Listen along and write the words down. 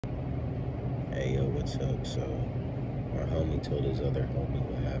Hey yo, what's up? So, our homie told his other homie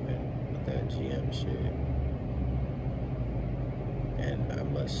what happened with that GM shit. And I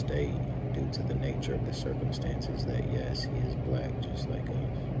must state, due to the nature of the circumstances, that yes, he is black just like us.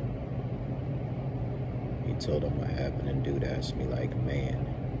 He told him what happened, and dude asked me, like, man,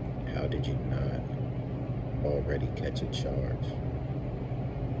 how did you not already catch a charge?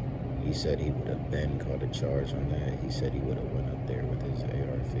 He said he would have been caught a charge on that. He said he would have went up there with his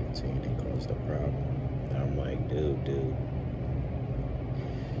AR-15 and caused a problem. And I'm like, dude,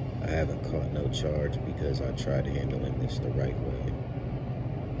 I haven't caught no charge because I tried handling this the right way.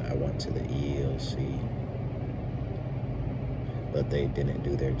 I went to the EEOC, but they didn't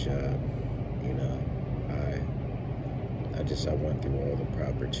do their job. You know, I went through all the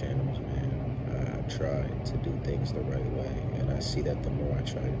proper channels, man. I tried to do things the right way, and I see that the more I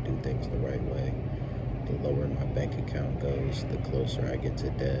try to do things the right way, the lower my bank account goes, the closer I get to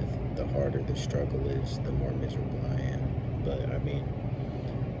death, the harder the struggle is, the more miserable I am. But I mean,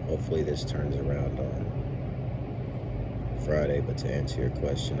 hopefully this turns around on Friday. But to answer your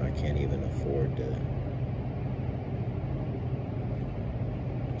question, I can't even afford to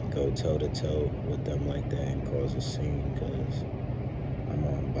go toe-to-toe with them like that and cause a scene, because I'm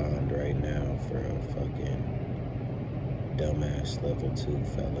on bond right now for a fucking dumbass level 2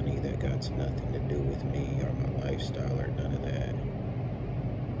 felony that got nothing to do with me or my lifestyle or none of that.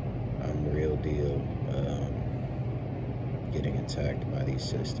 I'm real deal getting attacked by these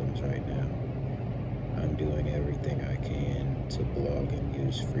systems right now. I'm doing everything I can to blog and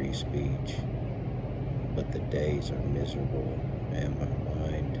use free speech, but the days are miserable and my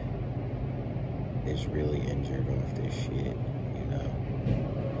mind is really injured off this shit, you know?